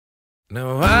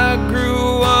Now I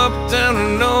grew up down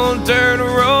an old dirt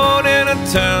road in a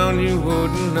town you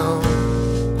wouldn't know.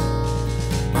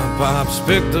 My pops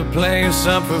picked the place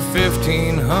up for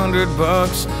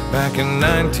 $1,500 back in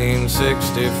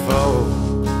 1964.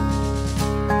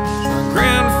 My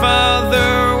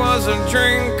grandfather was a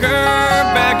drinker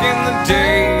back in the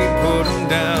day, put him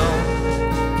down.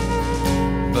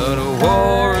 But a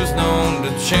war is known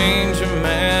to change a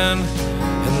man,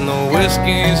 and the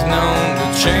whiskey's known to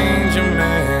change a man.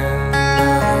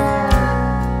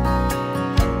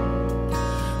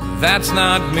 That's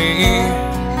not me.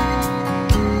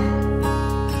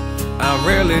 I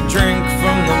rarely drink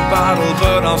from the bottle,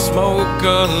 but I'll smoke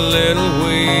a little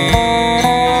weed.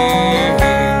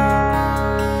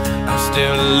 I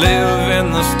still live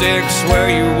in the sticks where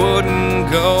you wouldn't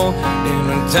go, in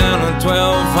a town of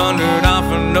 1,200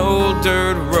 off an old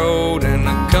dirt road, and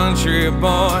a country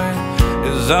boy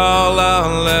is all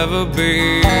I'll ever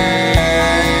be.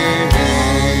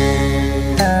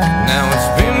 Now it's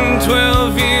been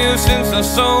 12 years since I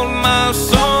sold my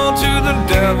soul to the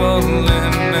devil in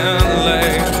LA.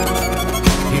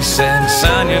 He said,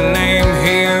 sign your name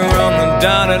here on the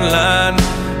dotted line,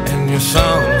 and your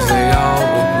songs, they all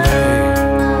will play.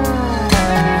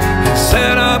 He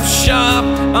set up shop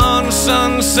on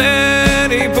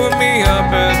Sunset, he put me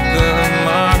up at the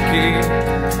Marquee.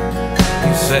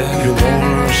 He said, you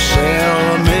wanna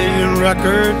sell 1,000,000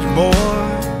 records, boy?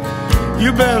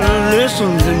 You better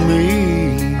listen to me.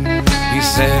 He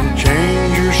said,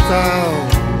 change your style,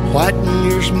 whiten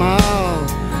your smile.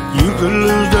 You could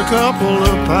lose a couple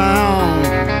of pounds.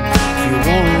 If you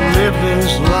wanna live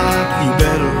this life, you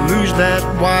better lose that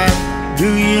wife. Do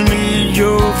you need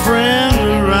your friends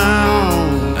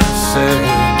around? I said,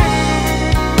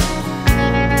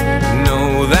 no,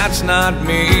 that's not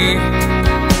me.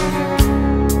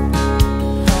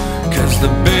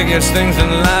 The biggest things in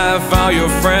life are your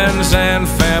friends and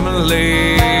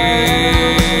family.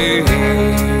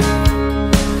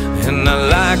 And I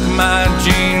like my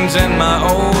jeans and my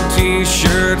old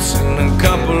t-shirts, and a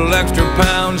couple extra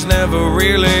pounds never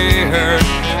really hurt,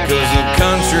 'cause a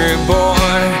country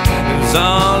boy is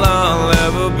all I'll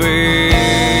ever be.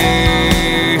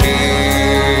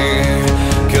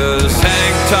 'Cause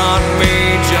Hank taught me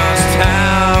just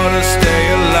how to stay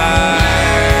alive.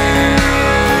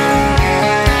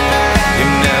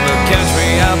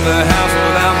 The house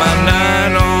without my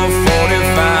 9 or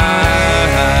 45.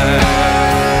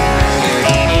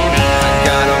 I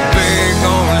got a big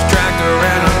orange tractor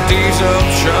and a diesel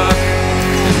truck,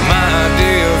 and my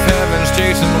idea of heaven's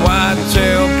chasing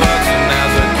whitetail bucks. And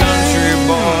as a country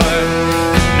boy,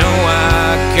 I know I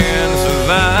can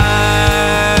survive.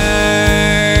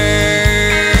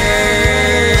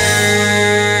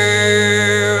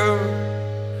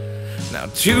 Now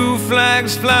 2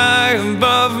 flags fly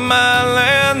above my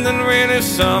land and really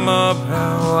sum up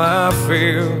how I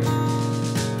feel.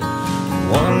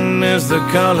 One is the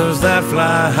colors that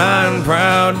fly high and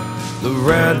proud, the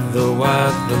red, the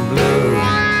white, the blue.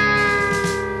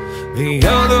 The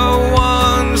other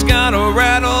one's got a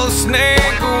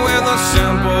rattlesnake with a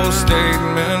simple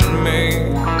statement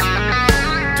made.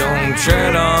 Don't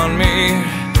tread on me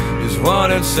is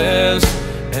what it says,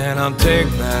 and I'll take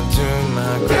that to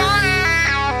my grave.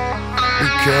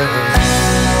 Because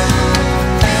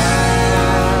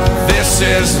this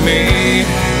is me.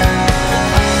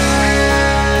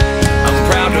 I'm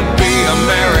proud to be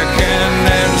American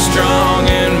and strong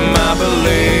in my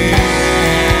belief.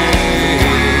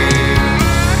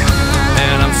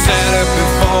 And I've said it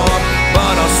before,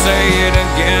 but I'll say it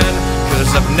again, 'cause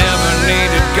I've never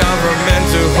needed government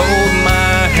to hold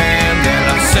my hand. And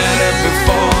I've said it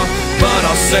before, but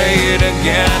I'll say it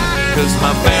again, 'cause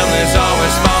my family's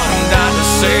always fought and died to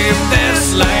save this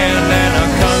land. And a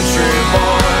country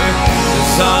boy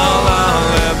is all I'll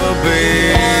ever be.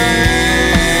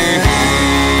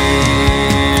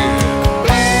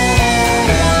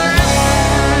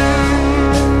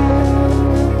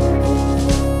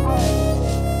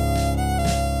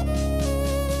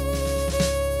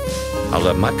 I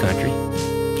love my country.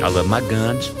 I love my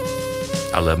guns.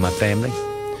 I love my family.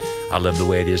 I love the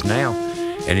way it is now.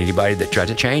 And anybody that tries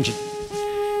to change it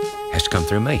has to come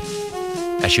through me.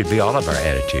 That should be all of our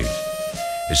attitudes.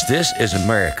 This is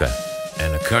America,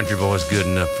 and a country boy's good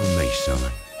enough for me, son.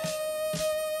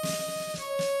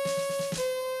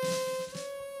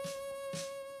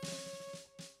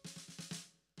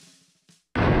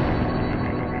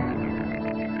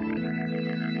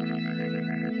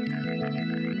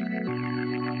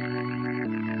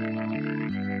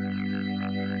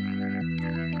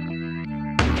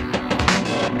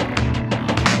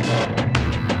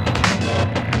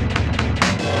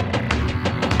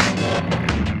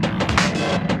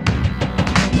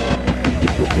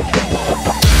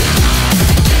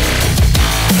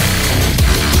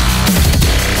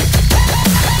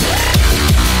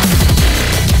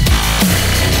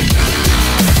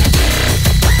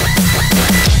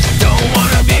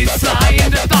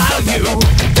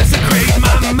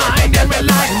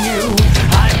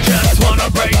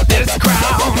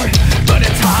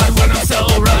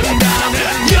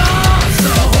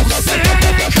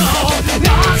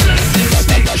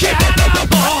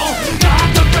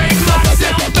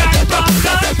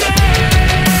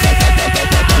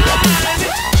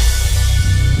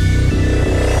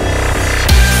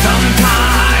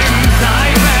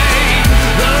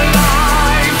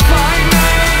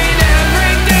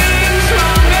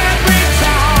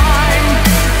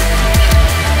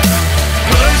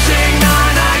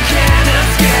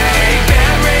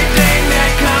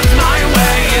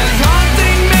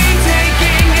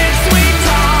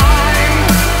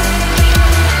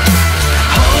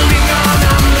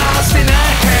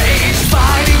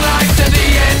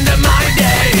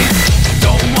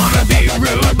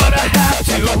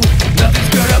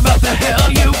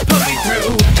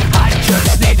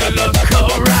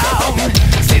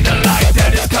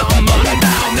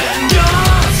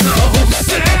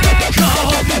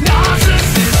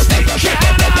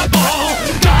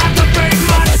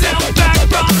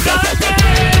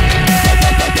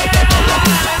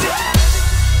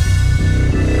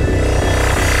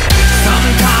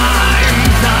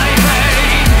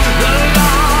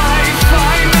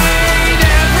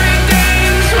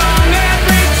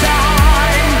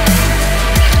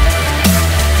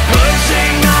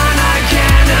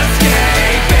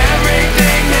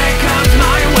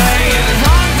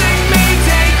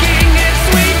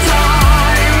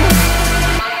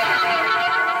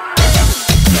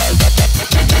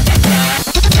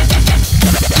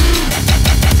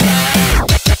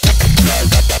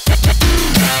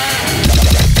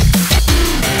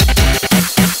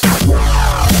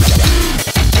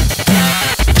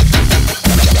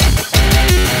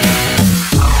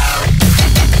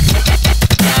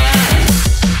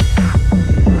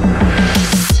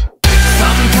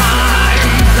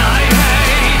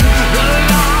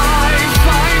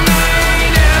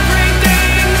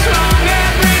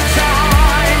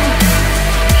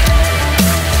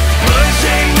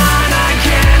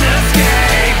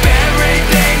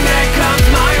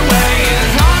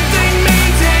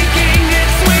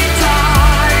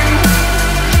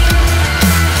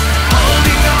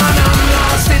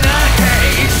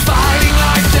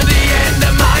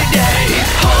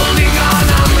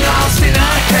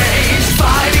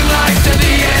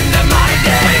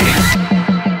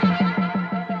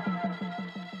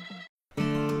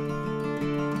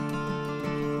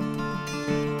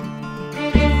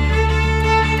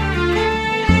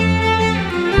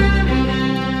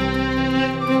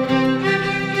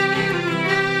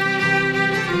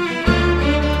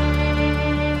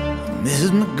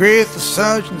 McGrath, the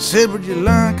sergeant, said, would you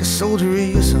like a soldier or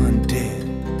your son dead?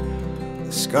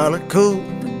 The scarlet coat,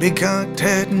 the big cocked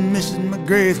hat, and Mrs.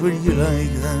 McGrath, would you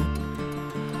like that?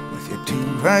 With your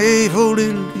 2-rifle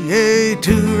diddly-ay,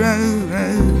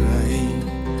 2-row-row-ray.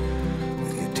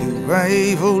 With your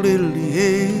 2-rifle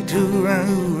diddly-ay,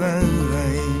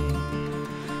 2-row-row-ray.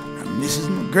 Now Mrs.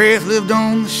 McGrath lived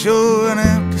on the shore, and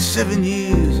after 7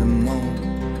 years or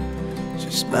more,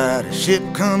 she spied a ship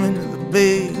coming to the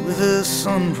bay with her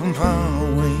son from far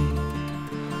away.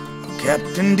 Oh,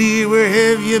 Captain dear, where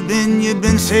have you been? You've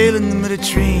been sailing the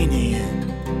Mediterranean.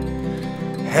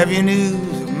 Have you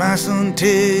news of my son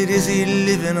Ted? Is he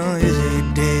living or is he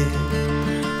dead?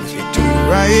 With your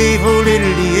 2-rifle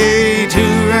diddly-ay,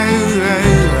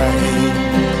 2-row-row-ray.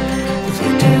 With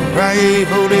your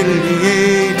 2-rifle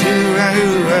diddly-ay,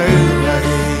 2-row-row-ray.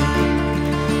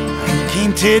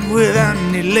 Came Ted without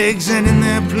any legs, and in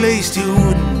their place 2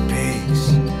 wooden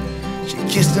pegs. She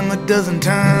kissed him a dozen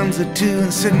times or 2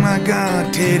 and said, my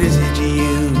God, Ted, is it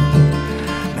you?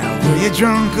 Now were you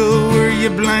drunk or were you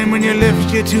blind when you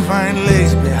left your 2 fine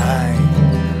legs behind?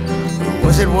 Or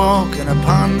was it walking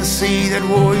upon the sea that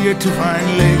wore your 2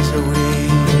 fine legs away?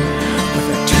 With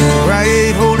a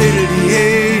 2-rifle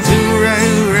diddly-ay,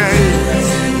 2-row-row-ray.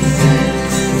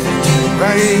 With a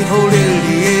 2-rifle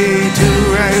diddly-ay,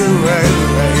 2-row-row-ray.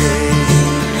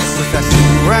 With a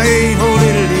 2-rifle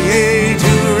diddly-ay,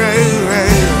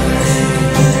 2-row-row-ray.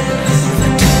 With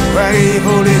a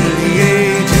 2-rifle diddly-ay,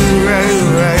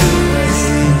 2-row-row-ray.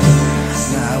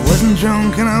 Now I wasn't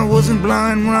drunk and I wasn't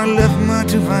blind when I left my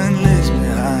 2 fine legs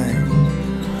behind.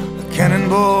 A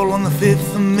cannonball on the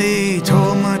 5th of May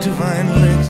tore my 2 fine legs